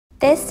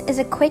This is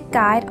a quick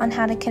guide on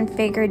how to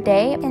configure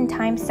day and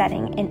time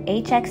setting in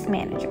HX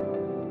Manager.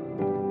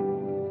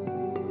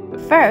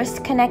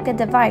 First, connect the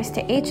device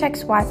to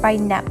HX Wi-Fi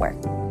network.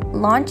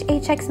 Launch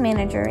HX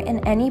Manager in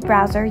any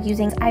browser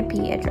using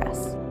IP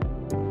address.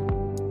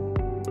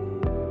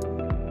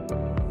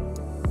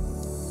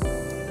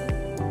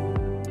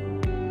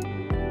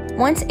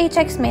 Once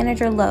HX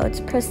Manager loads,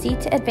 proceed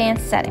to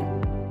Advanced Setting.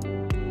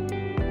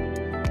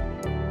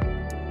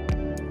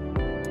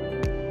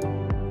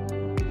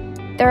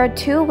 There are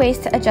two ways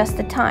to adjust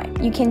the time.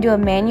 You can do it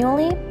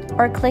manually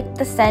or click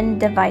the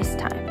Send Device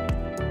Time.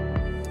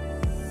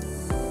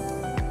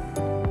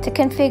 To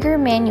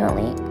configure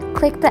manually,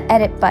 click the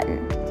Edit button.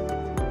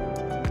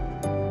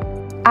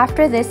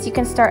 After this, you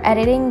can start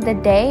editing the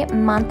day,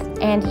 month,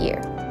 and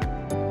year.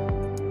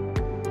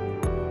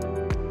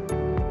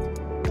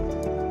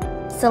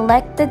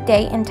 Select the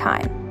date and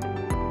time,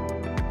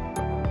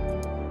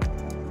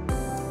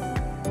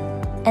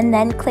 and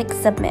then click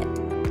Submit.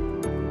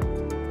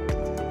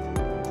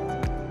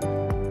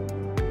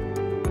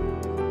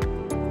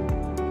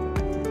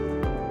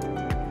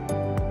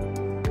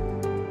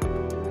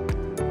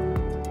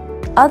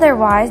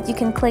 Otherwise, you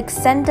can click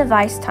Send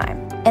Device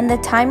Time, and the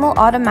time will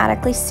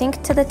automatically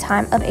sync to the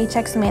time of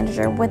HX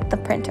Manager with the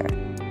printer.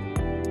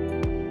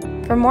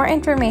 For more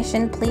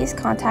information, please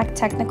contact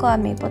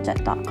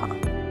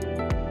technical@maplejet.com.